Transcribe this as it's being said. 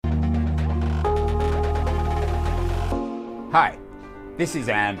Hi, this is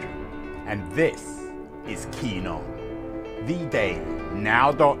Andrew, and this is Keen On, the daily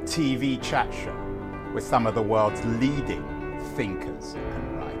now.tv chat show with some of the world's leading thinkers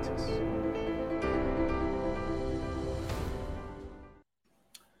and writers.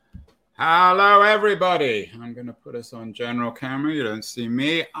 Hello, everybody. I'm going to put us on general camera. You don't see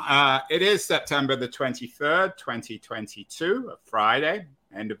me. It is September the 23rd, 2022, a Friday,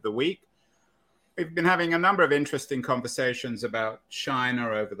 end of the week. We've been having a number of interesting conversations about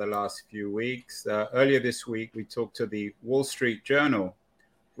China over the last few weeks. Earlier this week, we talked to the Wall Street Journal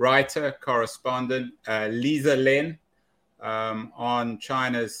writer, correspondent, Lisa Lin, on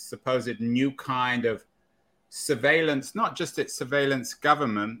China's supposed new kind of surveillance, not just its surveillance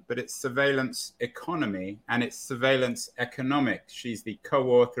government, but its surveillance economy and its surveillance economics. She's the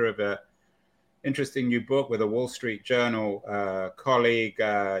co-author of an interesting new book with a Wall Street Journal colleague,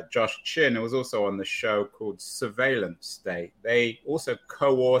 Josh Chin, who was also on the show, called Surveillance State. They also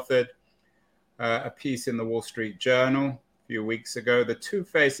co-authored a piece in the Wall Street Journal a few weeks ago, The Two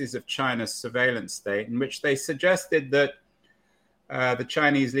Faces of China's Surveillance State, in which they suggested that the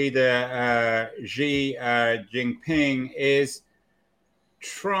Chinese leader Xi Jinping is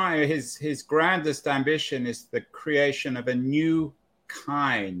his grandest ambition is the creation of a new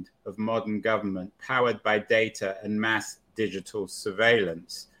kind of modern government powered by data and mass digital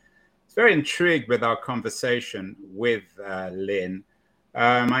surveillance. It's very intrigued with our conversation with Lin.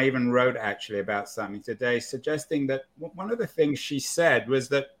 I even wrote actually about something today suggesting that one of the things she said was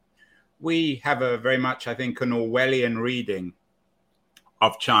that we have a very much, I think, an Orwellian reading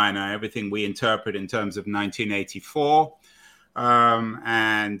of China, everything we interpret in terms of 1984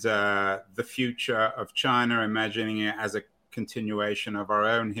 and the future of China, imagining it as a continuation of our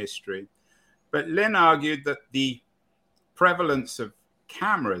own history. But Lin argued that the prevalence of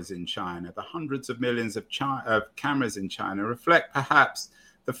cameras in China, the hundreds of millions of cameras in China, reflect perhaps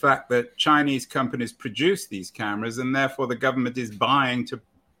the fact that Chinese companies produce these cameras, and therefore the government is buying to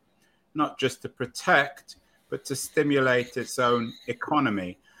not just to protect, but to stimulate its own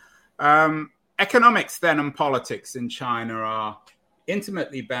economy. Economics then and politics in China are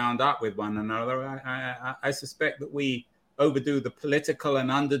intimately bound up with one another. I suspect that we overdo the political and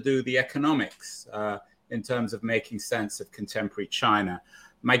underdo the economics in terms of making sense of contemporary China.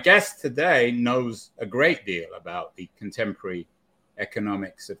 My guest today knows a great deal about the contemporary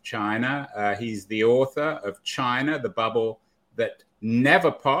economics of China. He's the author of China, the Bubble That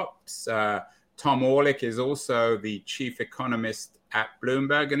Never Pops. Tom Orlik is also the chief economist at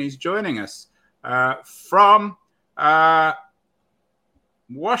Bloomberg, and he's joining us from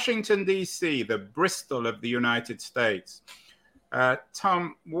Washington, D.C., the Bristol of the United States.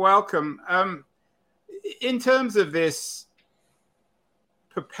 Tom, welcome. In terms of this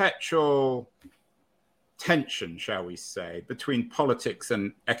perpetual tension, shall we say, between politics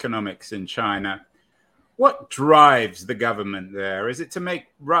and economics in China, what drives the government there? Is it to make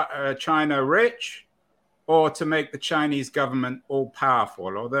China rich or to make the Chinese government all-powerful,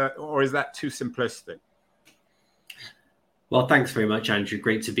 or is that too simplistic? Well, thanks very much, Andrew.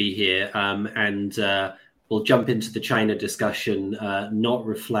 Great to be here. And we'll jump into the China discussion, not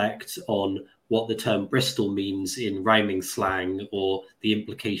reflect on what the term Bristol means in rhyming slang or the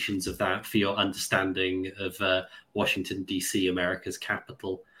implications of that for your understanding of Washington, D.C., America's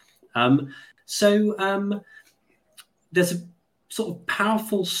capital. So there's a sort of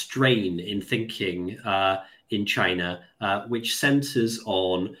powerful strain in thinking in China, which centers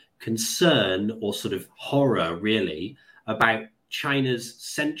on concern or sort of horror, really, about China's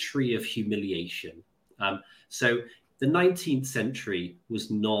century of humiliation. So the 19th century was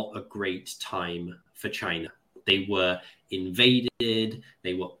not a great time for China. They were invaded,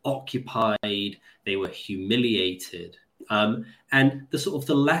 they were occupied, they were humiliated. And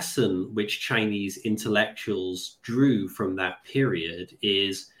the lesson which Chinese intellectuals drew from that period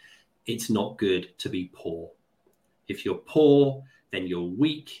is it's not good to be poor. If you're poor, then you're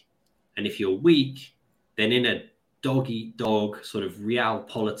weak. And if you're weak, then in a dog-eat-dog sort of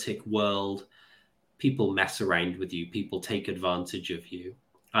realpolitik world, people mess around with you, people take advantage of you.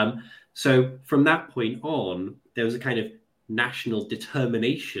 So from that point on, there was a kind of national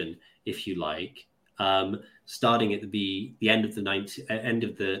determination, if you like, starting at the end of the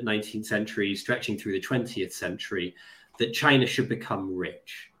 19th century, stretching through the 20th century, that China should become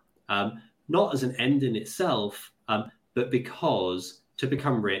rich. Not as an end in itself, but because to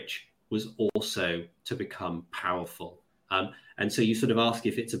become rich was also to become powerful. And so you sort of ask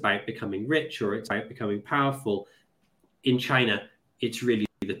if it's about becoming rich or it's about becoming powerful. In China, it's really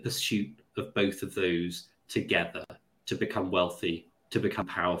the pursuit of both of those together to become wealthy, to become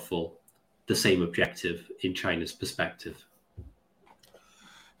powerful, the same objective in China's perspective.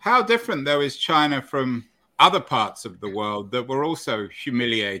 How different, though, is China from other parts of the world that were also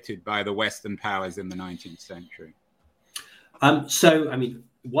humiliated by the Western powers in the 19th century?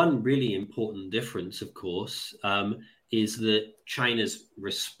 One really important difference, of course, is that China's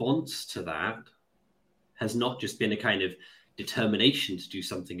response to that has not just been a kind of determination to do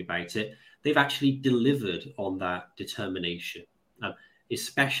something about it. They've actually delivered on that determination,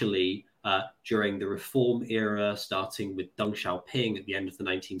 especially during the reform era, starting with Deng Xiaoping at the end of the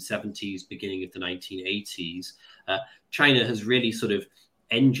 1970s, beginning of the 1980s. China has really sort of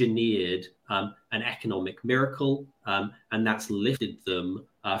engineered an economic miracle, and that's lifted them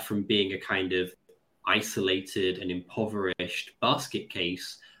from being a kind of isolated and impoverished basket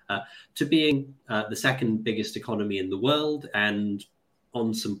case to being the second biggest economy in the world, and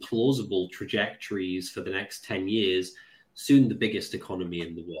on some plausible trajectories for the next 10 years, soon the biggest economy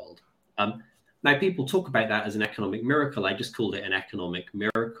in the world. Now, people talk about that as an economic miracle. I just called it an economic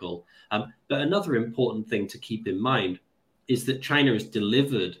miracle. But another important thing to keep in mind is that China has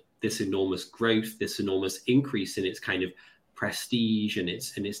delivered this enormous growth, this enormous increase in its kind of prestige and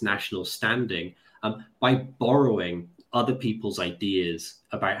its national standing by borrowing other people's ideas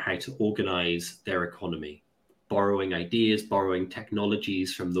about how to organize their economy, borrowing ideas, borrowing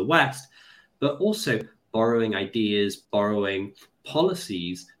technologies from the West, but also borrowing ideas, borrowing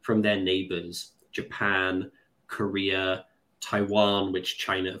policies from their neighbors, Japan, Korea, Taiwan, which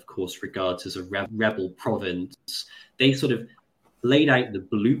China, of course, regards as a rebel province. They sort of laid out the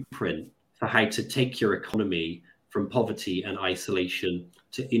blueprint for how to take your economy from poverty and isolation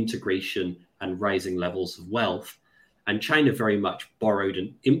to integration and rising levels of wealth. And China very much borrowed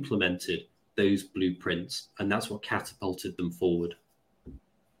and implemented those blueprints, and that's what catapulted them forward.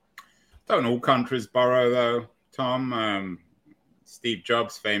 Don't all countries borrow, though, Tom? Steve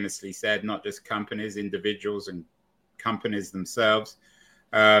Jobs famously said, not just companies, individuals and companies themselves.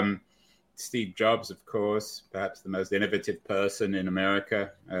 Steve Jobs, of course, perhaps the most innovative person in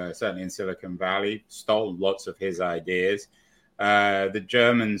America, certainly in Silicon Valley, stole lots of his ideas. The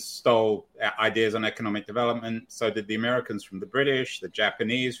Germans stole ideas on economic development. So did the Americans from the British, the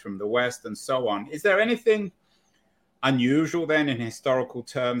Japanese from the West, and so on. Is there anything unusual then in historical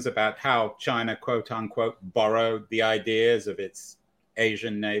terms about how China, quote unquote, borrowed the ideas of its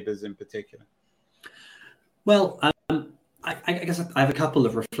Asian neighbors in particular? Well, I guess I have a couple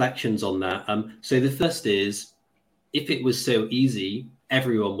of reflections on that. So the first is, if it was so easy,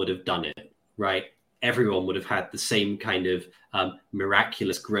 everyone would have done it, right? Everyone would have had the same kind of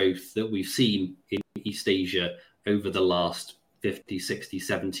miraculous growth that we've seen in East Asia over the last 50, 60,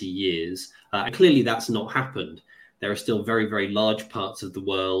 70 years. And clearly that's not happened. There are still very, very large parts of the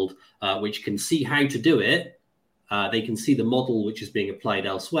world which can see how to do it. They can see the model which is being applied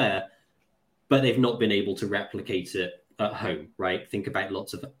elsewhere, but they've not been able to replicate it at home, right? Think about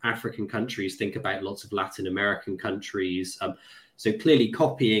lots of African countries, think about lots of Latin American countries. So clearly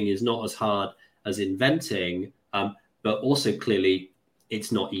copying is not as hard as inventing, but also clearly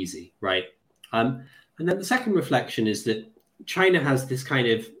it's not easy, right? And then the second reflection is that China has this kind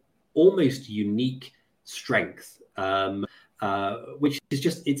of almost unique strength, which is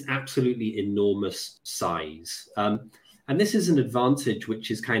just its absolutely enormous size. And this is an advantage which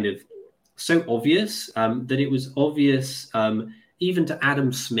is kind of so obvious that it was obvious even to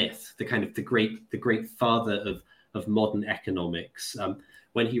Adam Smith, the great father of modern economics.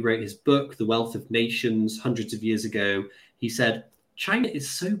 When he wrote his book, The Wealth of Nations, hundreds of years ago, he said, China is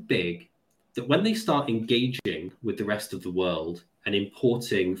so big that when they start engaging with the rest of the world and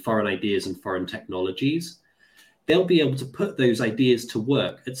importing foreign ideas and foreign technologies, they'll be able to put those ideas to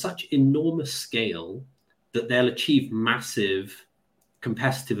work at such enormous scale that they'll achieve massive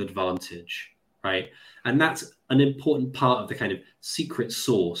competitive advantage, right? And that's an important part of the kind of secret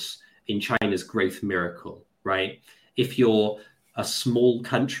sauce in China's growth miracle, right? If you're a small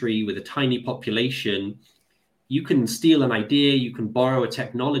country with a tiny population, you can steal an idea, you can borrow a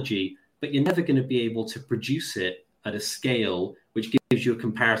technology, but you're never going to be able to produce it at a scale which gives you a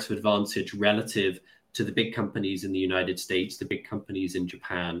comparative advantage relative to the big companies in the United States, the big companies in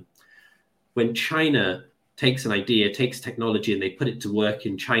Japan. When China takes an idea, takes technology, and they put it to work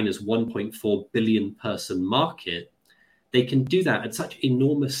in China's 1.4 billion person market, they can do that at such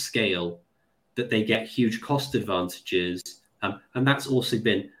enormous scale that they get huge cost advantages. And that's also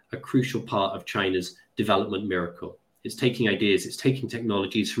been a crucial part of China's development miracle. It's taking ideas, it's taking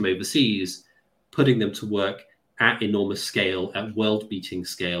technologies from overseas, putting them to work at enormous scale, at world-beating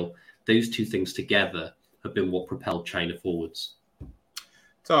scale. Those two things together have been what propelled China forwards.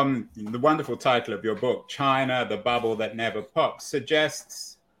 Tom, the wonderful title of your book, China, the Bubble That Never Pops,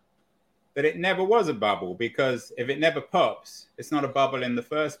 suggests that it never was a bubble, because if it never pops, it's not a bubble in the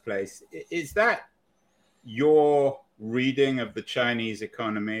first place. Is that your reading of the Chinese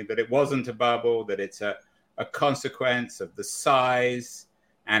economy, that it wasn't a bubble, that it's a consequence of the size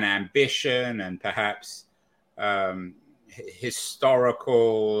and ambition and perhaps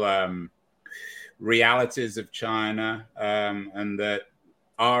historical realities of China, and that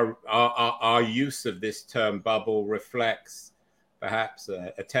our use of this term bubble reflects perhaps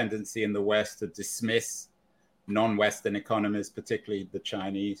a tendency in the West to dismiss non-Western economies, particularly the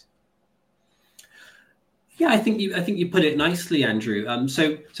Chinese? Yeah, I think you put it nicely, Andrew.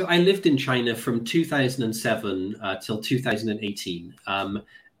 So I lived in China from 2007 till 2018,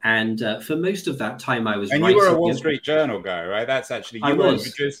 and for most of that time I was. And you were a Wall Street Journal guy, right? That's actually you were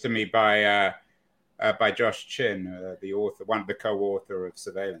introduced to me by Josh Chin, the author, one of the co-author of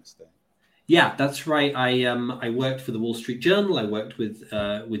Surveillance State. Yeah, that's right. I worked for the Wall Street Journal. I worked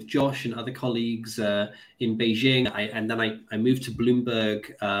with Josh and other colleagues in Beijing, and then I moved to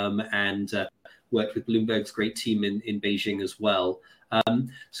Bloomberg and worked with Bloomberg's great team in Beijing as well.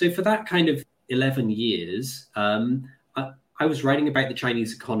 So for that kind of 11 years, I was writing about the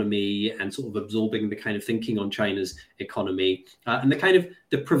Chinese economy and sort of absorbing the kind of thinking on China's economy, and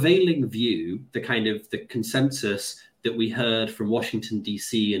the prevailing view, the consensus that we heard from Washington,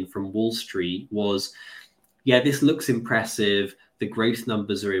 DC and from Wall Street was, yeah, this looks impressive. The growth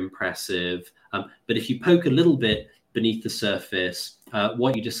numbers are impressive. But if you poke a little bit beneath the surface,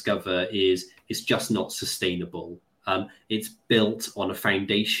 what you discover is it's just not sustainable. It's built on a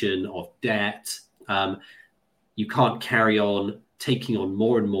foundation of debt. You can't carry on taking on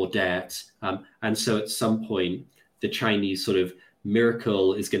more and more debt. And so at some point, the Chinese sort of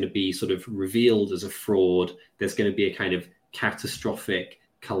miracle is going to be sort of revealed as a fraud. There's going to be a kind of catastrophic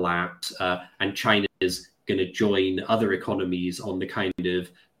collapse, and China is going to join other economies on the kind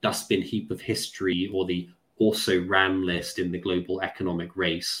of dustbin heap of history, or the also ran list in the global economic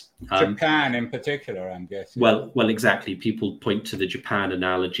race. Japan in particular, I'm guessing. Well, exactly. People point to the Japan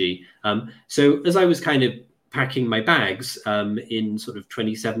analogy. So as I was kind of packing my bags in sort of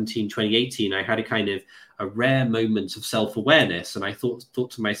 2017, 2018, I had a rare moment of self-awareness. And I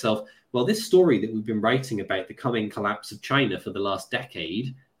thought to myself, well, this story that we've been writing about the coming collapse of China for the last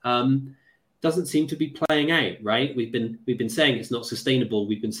decade doesn't seem to be playing out, right? We've been saying it's not sustainable.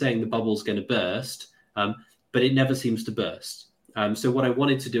 We've been saying the bubble's going to burst, but it never seems to burst. So what I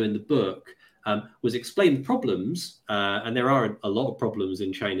wanted to do in the book was explain the problems, and there are a lot of problems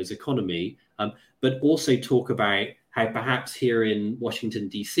in China's economy, but also talk about how perhaps here in Washington,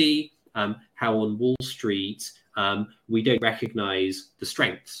 D.C., how on Wall Street, we don't recognize the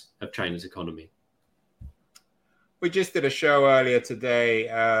strengths of China's economy. We just did a show earlier today,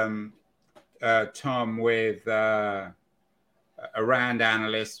 Tom, with a RAND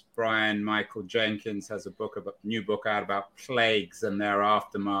analyst, Brian Michael Jenkins, has a new book out about plagues and their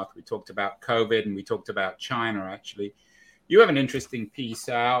aftermath. We talked about COVID and we talked about China, actually. You have an interesting piece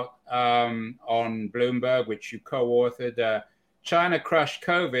out on Bloomberg, which you co-authored. China crushed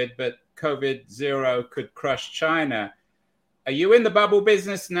COVID, but COVID-0 could crush China. Are you in the bubble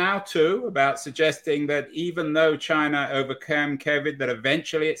business now, too, about suggesting that even though China overcame COVID, that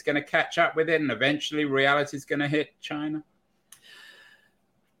eventually it's going to catch up with it and eventually reality is going to hit China?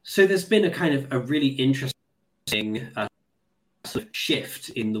 So there's been a really interesting sort of shift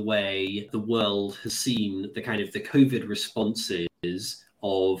in the way the world has seen the COVID responses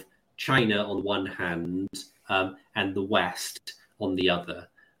of China on one hand and the West on the other.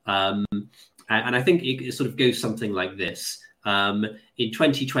 And I think it sort of goes something like this. In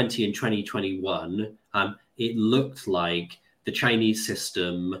 2020 and 2021, it looked like the Chinese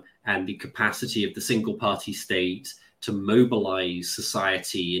system and the capacity of the single party state to mobilize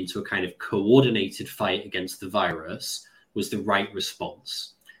society into a kind of coordinated fight against the virus was the right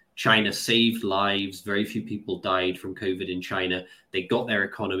response. China saved lives. Very few people died from COVID in China. They got their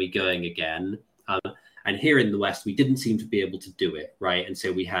economy going again. And here in the West, we didn't seem to be able to do it, right? And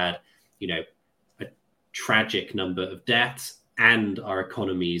so we had, a tragic number of deaths, and our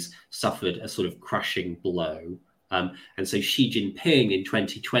economies suffered a sort of crushing blow. And so Xi Jinping in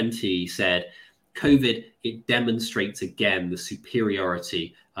 2020 said, COVID, it demonstrates again the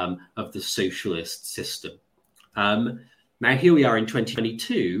superiority of the socialist system. Now, here we are in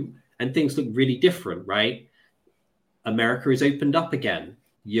 2022, and things look really different, right? America has opened up again.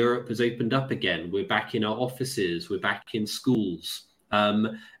 Europe has opened up again. We're back in our offices. We're back in schools.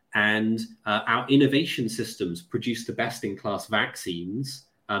 And our innovation systems produce the best-in-class vaccines.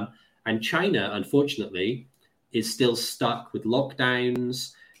 And China, unfortunately, is still stuck with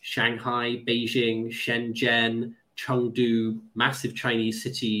lockdowns. Shanghai, Beijing, Shenzhen, Chengdu, massive Chinese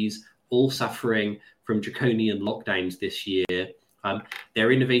cities, all suffering from draconian lockdowns this year.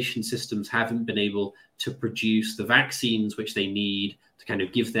 Their innovation systems haven't been able to produce the vaccines which they need to kind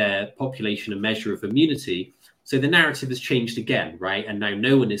of give their population a measure of immunity. So the narrative has changed again, right? And now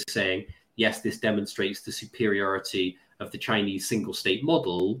no one is saying, yes, this demonstrates the superiority of the Chinese single state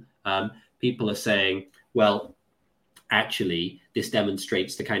model. People are saying, well, actually, this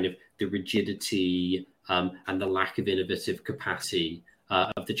demonstrates the kind of the rigidity and the lack of innovative capacity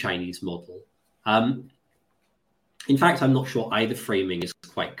of the Chinese model. In fact, I'm not sure either framing is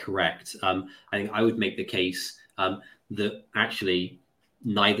quite correct. I think I would make the case that actually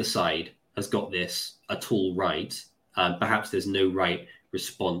neither side has got this at all right. Perhaps there's no right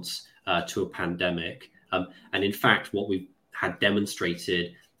response to a pandemic. And in fact, what we've had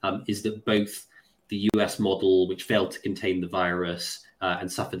demonstrated is that both the US model, which failed to contain the virus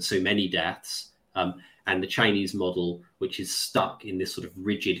and suffered so many deaths, and the Chinese model, which is stuck in this sort of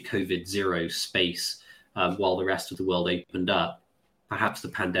rigid COVID-0 space while the rest of the world opened up, perhaps the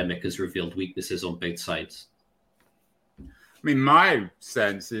pandemic has revealed weaknesses on both sides. I mean, my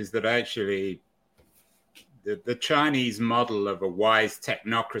sense is that actually the Chinese model of a wise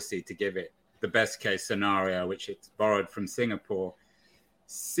technocracy, to give it the best case scenario, which it's borrowed from Singapore,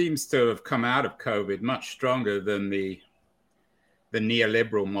 seems to have come out of COVID much stronger than the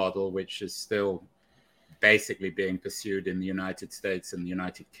neoliberal model, which is still basically being pursued in the United States and the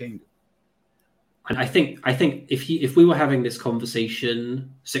United Kingdom. And I think if we were having this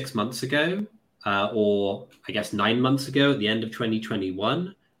conversation 6 months ago, or I guess 9 months ago at the end of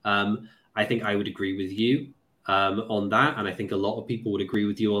 2021, I think I would agree with you on that. And I think a lot of people would agree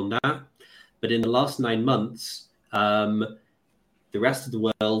with you on that. But in the last 9 months, the rest of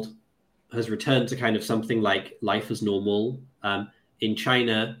the world has returned to kind of something like life as normal. In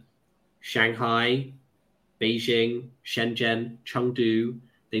China, Shanghai, Beijing, Shenzhen, Chengdu,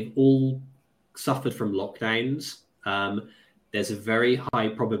 they've all suffered from lockdowns. There's a very high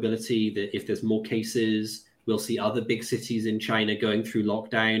probability that if there's more cases, we'll see other big cities in China going through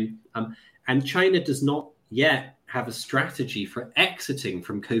lockdown. And China does not yet have a strategy for exiting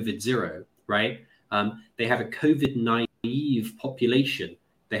from COVID-0, right? They have a COVID naive population.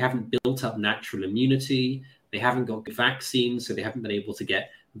 They haven't built up natural immunity. They haven't got vaccines, so they haven't been able to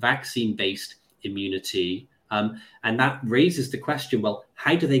get vaccine-based immunity. And that raises the question, well,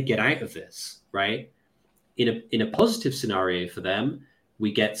 how do they get out of this, right? In a positive scenario for them,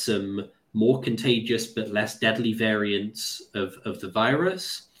 we get some more contagious but less deadly variants of the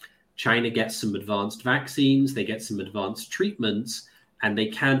virus. China gets some advanced vaccines, they get some advanced treatments, and they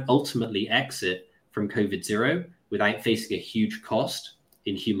can ultimately exit from COVID-0 without facing a huge cost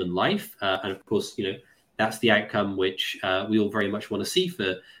in human life. And of course, that's the outcome which we all very much want to see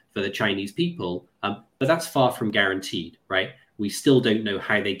for the Chinese people. But that's far from guaranteed, right? We still don't know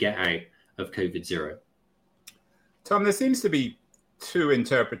how they get out of COVID-0. Tom, there seems to be two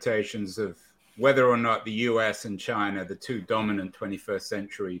interpretations of whether or not the US and China, the two dominant 21st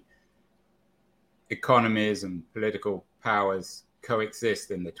century economies and political powers,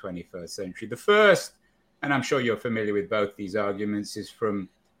 coexist in the 21st century. The first, and I'm sure you're familiar with both these arguments, is from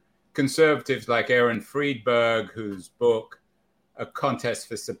conservatives like Aaron Friedberg, whose book, A Contest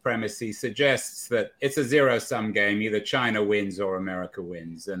for Supremacy, suggests that it's a zero-sum game. Either China wins or America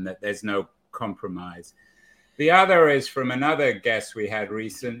wins, and that there's no compromise. The other is from another guest we had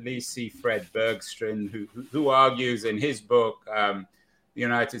recently, C. Fred Bergstrand, who argues in his book, The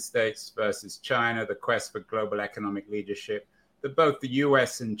United States versus China, The Quest for Global Economic Leadership, that both the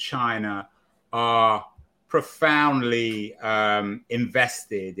US and China are profoundly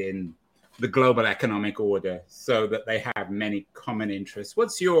invested in the global economic order, so that they have many common interests.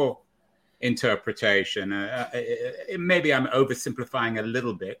 What's your interpretation? Maybe I'm oversimplifying a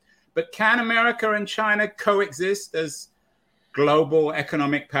little bit, but can America and China coexist as global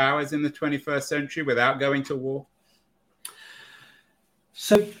economic powers in the 21st century without going to war?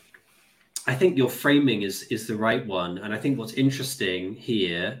 So I think your framing is the right one. And I think what's interesting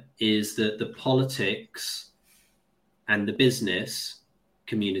here is that the politics and the business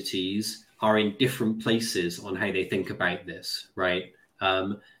communities are in different places on how they think about this, right?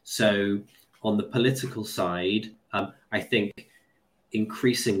 So on the political side, I think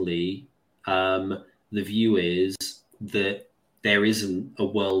increasingly the view is that there isn't a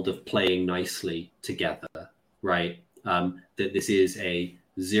world of playing nicely together, right? That this is a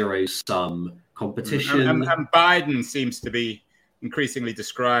zero-sum competition. And Biden seems to be increasingly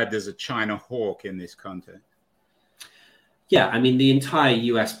described as a China hawk in this context. Yeah, I mean, the entire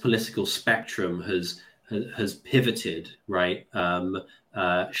US political spectrum has pivoted, right,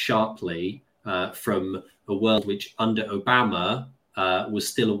 sharply from a world which under Obama was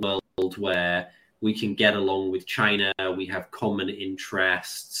still a world where we can get along with China, we have common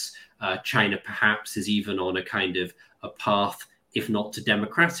interests. China perhaps is even on a kind of a path, if not to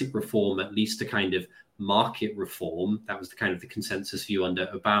democratic reform, at least to kind of market reform. That was the kind of the consensus view under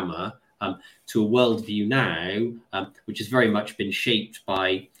Obama, to a worldview now, which has very much been shaped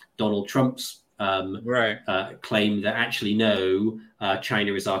by Donald Trump's claim that actually, no,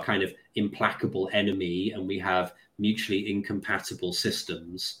 China is our kind of implacable enemy and we have mutually incompatible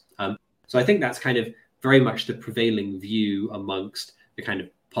systems. So I think that's kind of very much the prevailing view amongst the kind of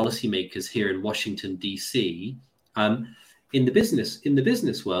policymakers here in Washington, D.C. In the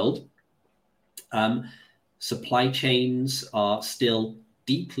business world, supply chains are still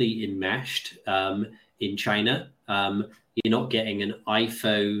deeply enmeshed in China. You're not getting an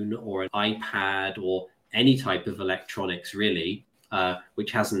iPhone or an iPad or any type of electronics, really,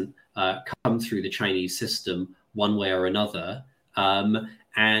 which hasn't come through the Chinese system one way or another.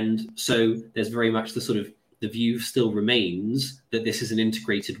 And so there's very much the view still remains that this is an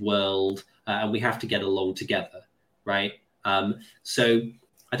integrated world and we have to get along together, right? So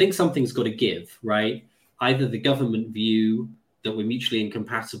I think something's got to give, right? Either the government view that we're mutually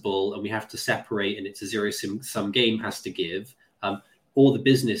incompatible and we have to separate and it's a zero-sum game has to give, or the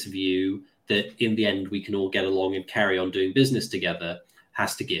business view that in the end we can all get along and carry on doing business together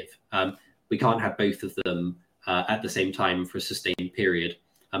has to give. We can't have both of them at the same time for a sustained period.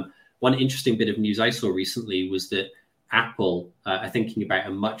 One interesting bit of news I saw recently was that Apple are thinking about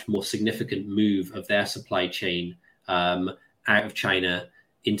a much more significant move of their supply chain out of China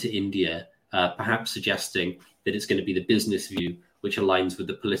into India, perhaps suggesting that it's going to be the business view which aligns with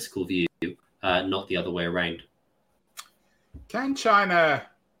the political view, not the other way around. Can China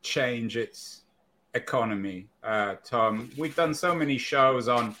change its economy, Tom? We've done so many shows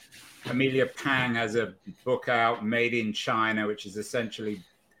on Amelia Pang has a book out, Made in China, which is essentially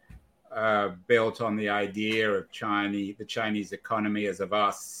built on the idea of the Chinese economy as a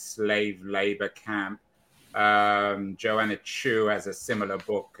vast slave labor camp. Joanna Chu has a similar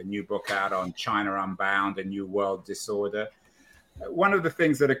book, a new book out on China Unbound, a New World Disorder. One of the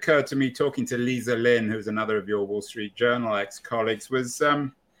things that occurred to me talking to Lisa Lin, who's another of your Wall Street Journal ex-colleagues, was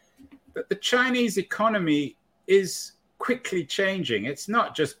that the Chinese economy is quickly changing. It's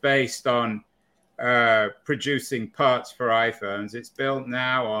not just based on producing parts for iPhones. It's built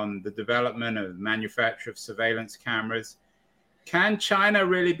now on the development of manufacture of surveillance cameras. Can China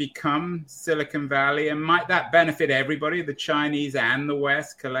really become Silicon Valley? And might that benefit everybody, the Chinese and the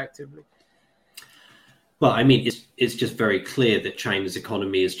West collectively? Well, I mean, it's just very clear that China's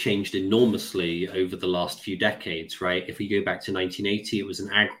economy has changed enormously over the last few decades, right? If we go back to 1980, it was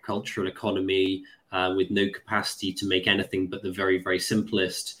an agricultural economy with no capacity to make anything but the very, very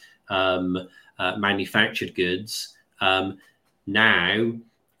simplest manufactured goods. Now,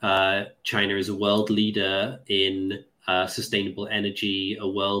 China is a world leader in sustainable energy, a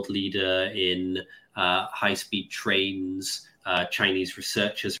world leader in high-speed trains. Chinese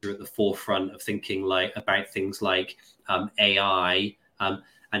researchers are at the forefront of thinking about things like AI.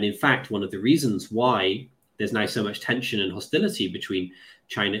 And in fact, one of the reasons why there's now so much tension and hostility between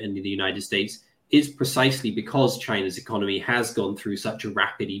China and the United States is precisely because China's economy has gone through such a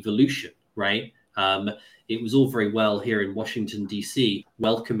rapid evolution, right? It was all very well here in Washington, D.C.,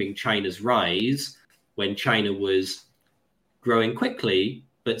 welcoming China's rise when China was growing quickly,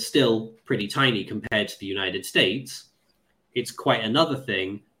 but still pretty tiny compared to the United States. It's quite another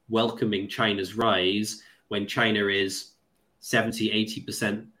thing welcoming China's rise when China is 70,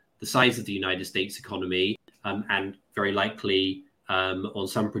 80% the size of the United States economy, and very likely on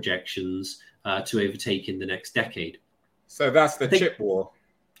some projections to overtake in the next decade. So that's the chip war.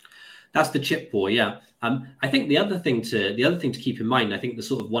 That's the chip war, yeah. I think the other thing to keep in mind, I think the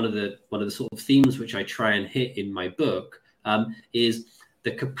sort of one of the sort of themes which I try and hit in my book is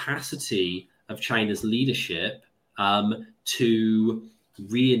the capacity of China's leadership to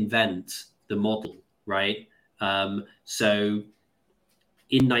reinvent the model, right? So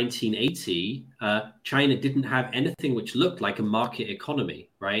in 1980, China didn't have anything which looked like a market economy,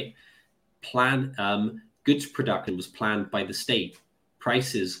 right? Goods production was planned by the state.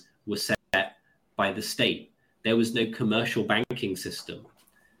 Prices were set by the state. There was no commercial banking system.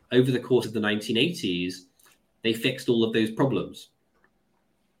 Over the course of the 1980s, they fixed all of those problems.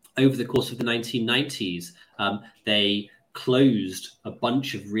 Over the course of the 1990s, they closed a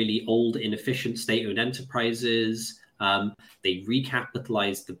bunch of really old, inefficient state-owned enterprises. They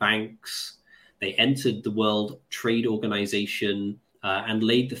recapitalized the banks. They entered the World Trade Organization and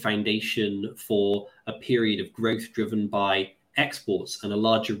laid the foundation for a period of growth driven by exports and a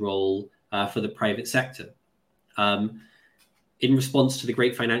larger role for the private sector. in response to the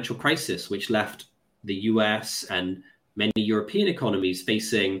great financial crisis, which left the US and many European economies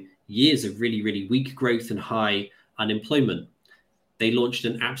facing years of really, really weak growth and high unemployment, they launched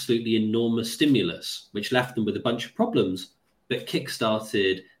an absolutely enormous stimulus, which left them with a bunch of problems, but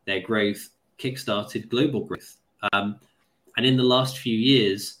kickstarted their growth, kickstarted global growth. And in the last few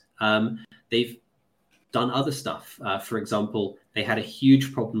years, they've done other stuff. For example, they had a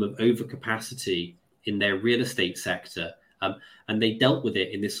huge problem of overcapacity in their real estate sector, and they dealt with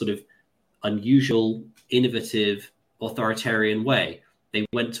it in this sort of unusual, innovative, authoritarian way. They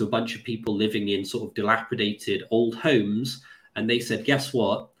went to a bunch of people living in sort of dilapidated old homes, and they said, guess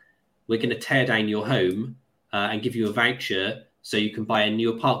what? We're going to tear down your home and give you a voucher so you can buy a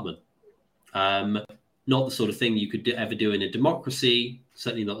new apartment. Not the sort of thing you could ever do in a democracy,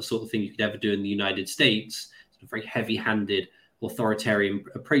 certainly not the sort of thing you could ever do in the United States. It's a very heavy-handed, authoritarian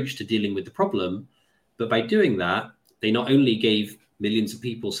approach to dealing with the problem. But by doing that, they not only gave millions of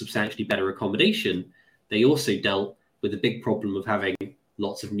people substantially better accommodation, they also dealt with the big problem of having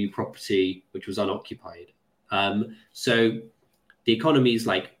lots of new property which was unoccupied. So the economy is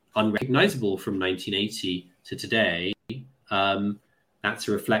like unrecognizable from 1980 to today. That's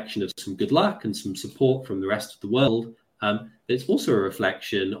a reflection of some good luck and some support from the rest of the world. But it's also a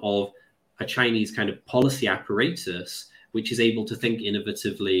reflection of a Chinese kind of policy apparatus, which is able to think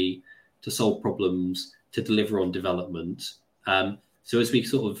innovatively, to solve problems, to deliver on development. So as we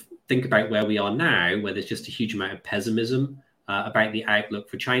sort of think about where we are now, where there's just a huge amount of pessimism about the outlook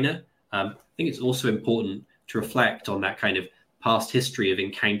for China, I think it's also important to reflect on that kind of past history of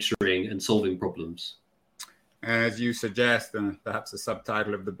encountering and solving problems. As you suggest, and perhaps the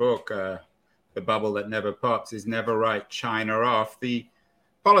subtitle of the book, The Bubble That Never Pops, is Never Write China Off. The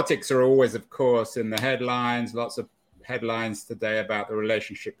politics are always, of course, in the headlines. Lots of headlines today about the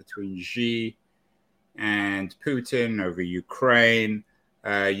relationship between Xi and Putin over Ukraine.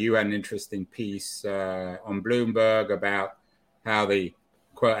 You had an interesting piece on Bloomberg about how the,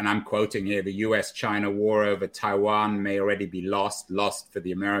 quote, and I'm quoting here, the US-China war over Taiwan may already be lost for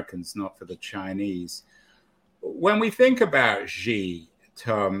the Americans, not for the Chinese. When we think about Xi,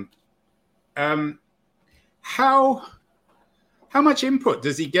 Tom, how much input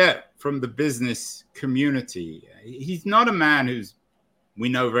does he get from the business community? He's not a man we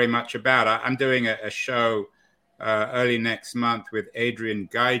know very much about. I'm doing a show early next month with Adrian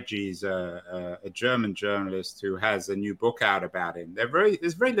Geiges, a German journalist who has a new book out about him.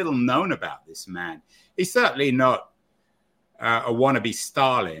 There's very little known about this man. He's certainly not a wannabe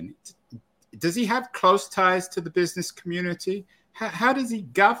Stalin. Does he have close ties to the business community? How does he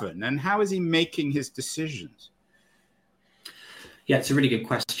govern, and how is he making his decisions? Yeah, it's a really good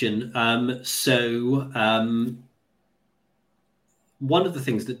question. One of the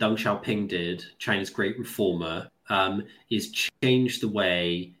things that Deng Xiaoping did, China's great reformer, is change the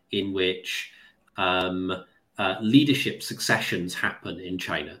way in which leadership successions happen in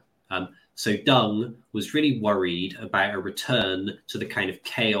China. So Deng was really worried about a return to the kind of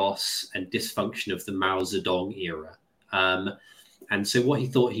chaos and dysfunction of the Mao Zedong era. And so what he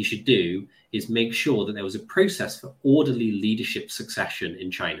thought he should do is make sure that there was a process for orderly leadership succession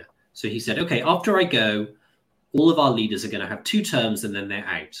in China. So he said, okay, after I go, all of our leaders are going to have 2 terms and then they're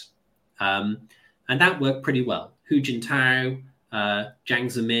out. And that worked pretty well. Hu Jintao, Jiang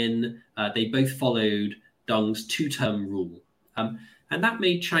Zemin, they both followed Deng's 2-term rule. And that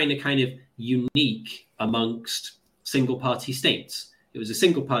made China kind of unique amongst single-party states. It was a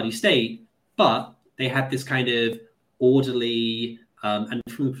single-party state, but they had this kind of orderly, and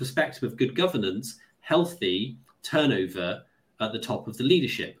from the perspective of good governance, healthy turnover at the top of the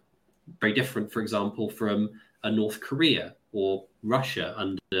leadership. Very different, for example, from North Korea or Russia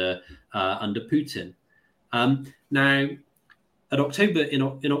under Putin. Now, in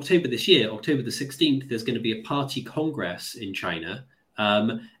October this year, October the 16th, there's going to be a party congress in China.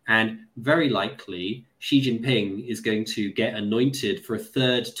 And very likely, Xi Jinping is going to get anointed for a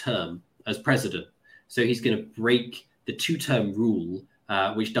 3rd term as president. So he's going to break the 2-term rule,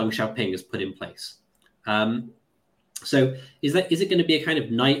 which Deng Xiaoping has put in place. So is it going to be a kind of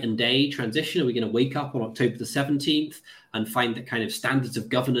night and day transition? Are we going to wake up on October the 17th and find that kind of standards of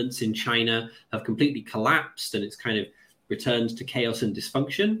governance in China have completely collapsed and it's kind of returned to chaos and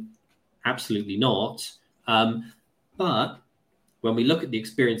dysfunction? Absolutely not. But when we look at the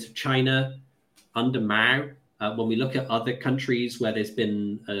experience of China under Mao, when we look at other countries where there's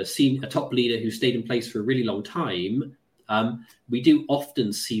been a top leader who stayed in place for a really long time, we do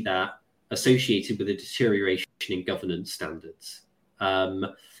often see that associated with a deterioration in governance standards. A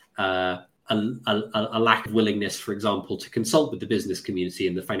lack of willingness, for example, to consult with the business community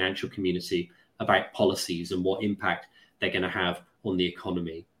and the financial community about policies and what impact they're going to have on the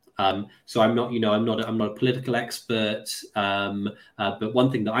economy. So I'm not a political expert, but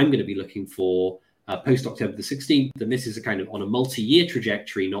one thing that I'm going to be looking for post October the 16th, and this is a kind of on a multi-year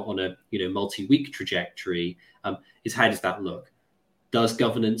trajectory, not on a multi-week trajectory, is how does that look? Does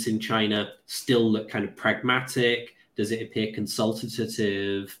governance in China still look kind of pragmatic? Does it appear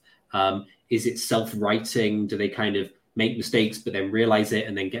consultative? Is it self-writing? Do they kind of make mistakes but then realize it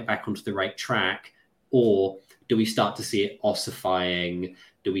and then get back onto the right track? Or do we start to see it ossifying?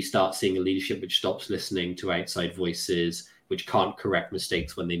 Do we start seeing a leadership which stops listening to outside voices, which can't correct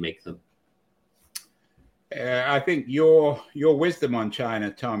mistakes when they make them? I think your wisdom on China,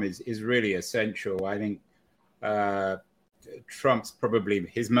 Tom, is really essential. I think Trump's probably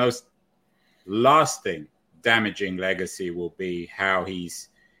his most lasting damaging legacy will be how he's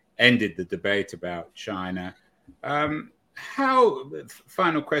ended the debate about China.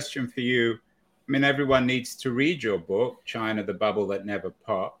 Final question for you. I mean, everyone needs to read your book, China, the Bubble That Never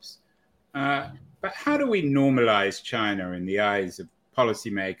Pops. But how do we normalize China in the eyes of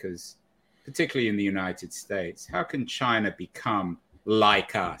policymakers, particularly in the United States? How can China become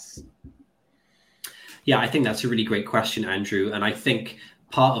like us? Yeah, I think that's a really great question, Andrew. And I think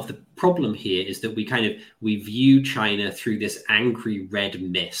part of the problem here is that we view China through this angry red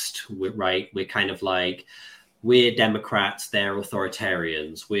mist, right? We're kind of like, we're Democrats, they're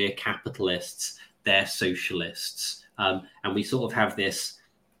authoritarians, we're capitalists, they're socialists. And we sort of have this,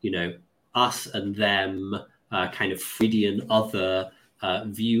 us and them kind of Freudian other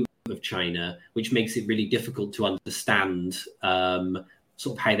view of China, which makes it really difficult to understand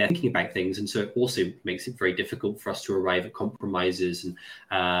sort of how they're thinking about things. And so it also makes it very difficult for us to arrive at compromises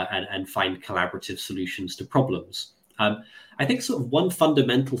and find collaborative solutions to problems. I think sort of one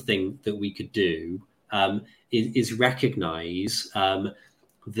fundamental thing that we could do is recognize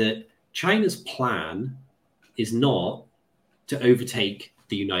that China's plan is not to overtake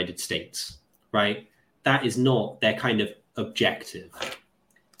the United States, right? That is not their kind of objective.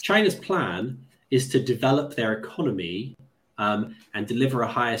 China's plan is to develop their economy and deliver a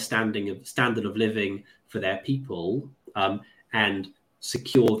higher standard of living for their people and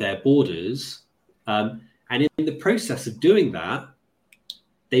secure their borders. And in the process of doing that,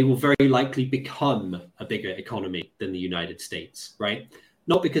 they will very likely become a bigger economy than the United States, right?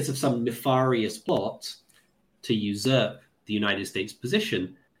 Not because of some nefarious plot to usurp the United States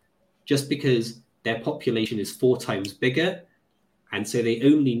position, just because their population is 4 times bigger. And so they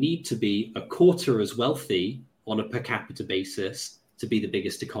only need to be a quarter as wealthy on a per capita basis to be the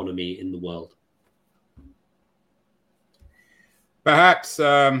biggest economy in the world. Perhaps,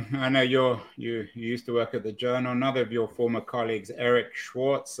 I know you used to work at the Journal. Another of your former colleagues, Eric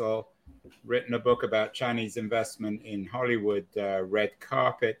Schwartzel, written a book about Chinese investment in Hollywood, Red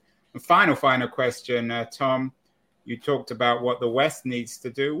Carpet. And final question, Tom, you talked about what the West needs to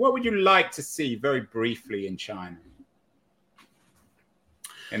do. What would you like to see very briefly in China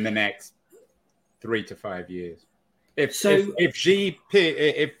in the next 3 to 5 years? If Xi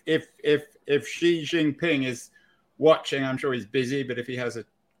Jinping is watching, I'm sure he's busy, but if he has a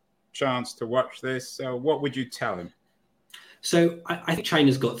chance to watch this, what would you tell him? So I think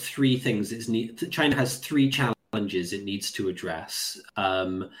China's got 3 things. China has 3 challenges it needs to address.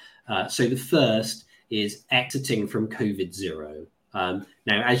 So the first is exiting from COVID zero. Now,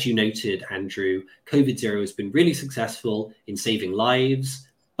 as you noted, Andrew, COVID zero has been really successful in saving lives,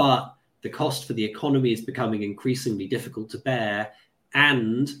 but the cost for the economy is becoming increasingly difficult to bear.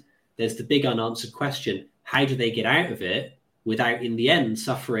 And there's the big unanswered question, how do they get out of it without in the end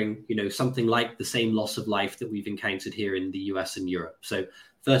suffering, something like the same loss of life that we've encountered here in the US and Europe? So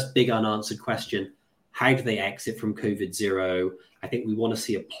first big unanswered question, how do they exit from COVID zero? I think we want to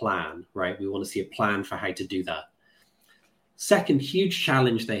see a plan, right? We want to see a plan for how to do that. Second huge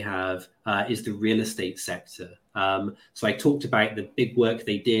challenge they have is the real estate sector. So I talked about the big work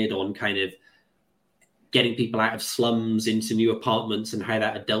they did on kind of getting people out of slums into new apartments and how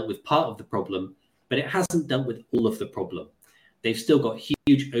that had dealt with part of the problem, but it hasn't dealt with all of the problem. They've still got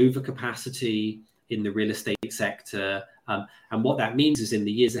huge overcapacity in the real estate sector. And what that means is in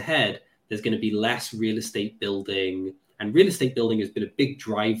the years ahead, there's going to be less real estate building. And real estate building has been a big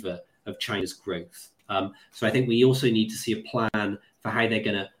driver of China's growth. So I think we also need to see a plan for how they're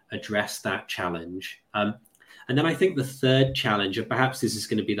going to address that challenge. And then I think the third challenge, and perhaps this is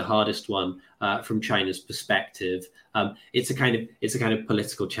going to be the hardest one from China's perspective, it's a kind of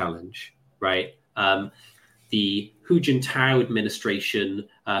political challenge, right? The Hu Jintao administration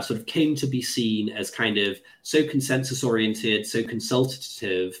sort of came to be seen as kind of so consensus-oriented, so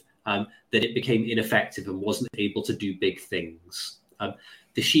consultative, that it became ineffective and wasn't able to do big things.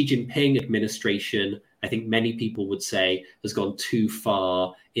 The Xi Jinping administration I think many people would say has gone too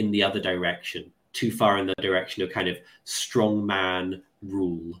far in the other direction, too far in the direction of kind of strongman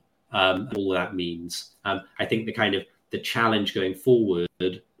rule, and all that means. I think the challenge going forward,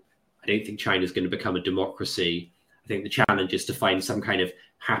 I don't think China's going to become a democracy. I think the challenge is to find some kind of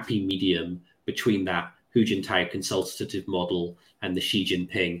happy medium between that Hu Jintao consultative model and the Xi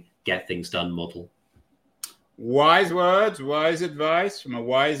Jinping get things done model. Wise words, wise advice from a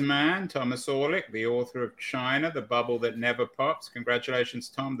wise man, Thomas Orlik, the author of China, The Bubble That Never Pops. Congratulations,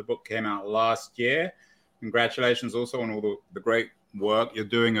 Tom. The book came out last year. Congratulations also on all the great work you're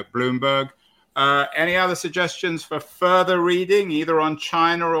doing at Bloomberg. Any other suggestions for further reading, either on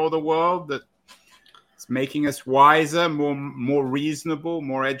China or the world, that's making us wiser, more reasonable,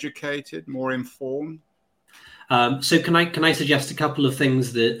 more educated, more informed? So can I suggest a couple of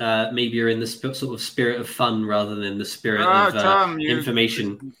things that maybe are in the sort of spirit of fun rather than the spirit of Tom,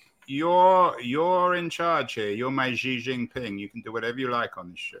 information? You're in charge here. You're my Xi Jinping. You can do whatever you like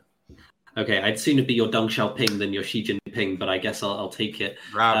on this show. Okay, I'd sooner be your Deng Xiaoping than your Xi Jinping, but I guess I'll take it.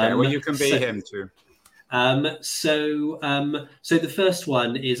 Okay, well, you can be him too. So the first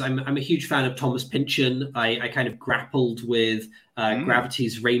one is I'm a huge fan of Thomas Pynchon. I kind of grappled with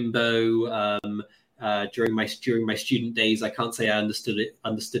Gravity's Rainbow during my student days. I can't say I understood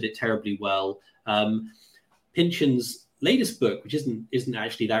it terribly well. Pynchon's latest book, which isn't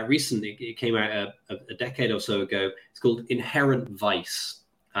actually that recent, it came out a decade or so ago. It's called Inherent Vice.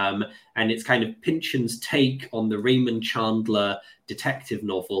 And it's kind of Pynchon's take on the Raymond Chandler detective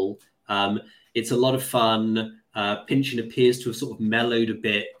novel. It's a lot of fun. Pynchon appears to have sort of mellowed a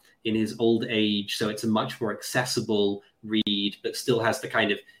bit in his old age, so it's a much more accessible read, but still has the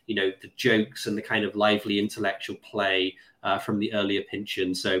kind of, the jokes and the kind of lively intellectual play from the earlier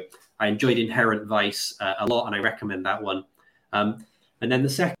Pynchon. So I enjoyed Inherent Vice a lot, and I recommend that one. And then the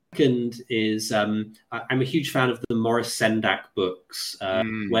second is I'm a huge fan of the Maurice Sendak books,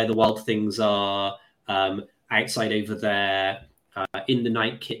 Where the Wild Things Are, Outside Over There, In the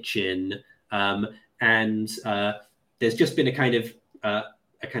Night Kitchen, and there's just been a kind of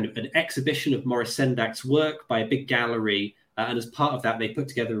an exhibition of Maurice Sendak's work by a big gallery, and as part of that, they put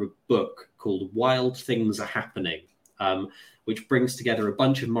together a book called Wild Things Are Happening, which brings together a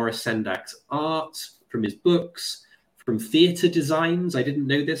bunch of Maurice Sendak's art from his books, from theatre designs. I didn't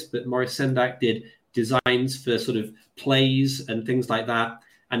know this, but Maurice Sendak did designs for sort of plays and things like that,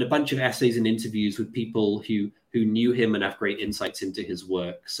 and a bunch of essays and interviews with people who knew him and have great insights into his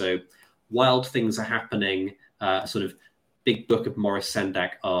work. So Wild Things Are Happening, sort of big book of Maurice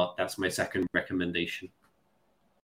Sendak art. That's my second recommendation.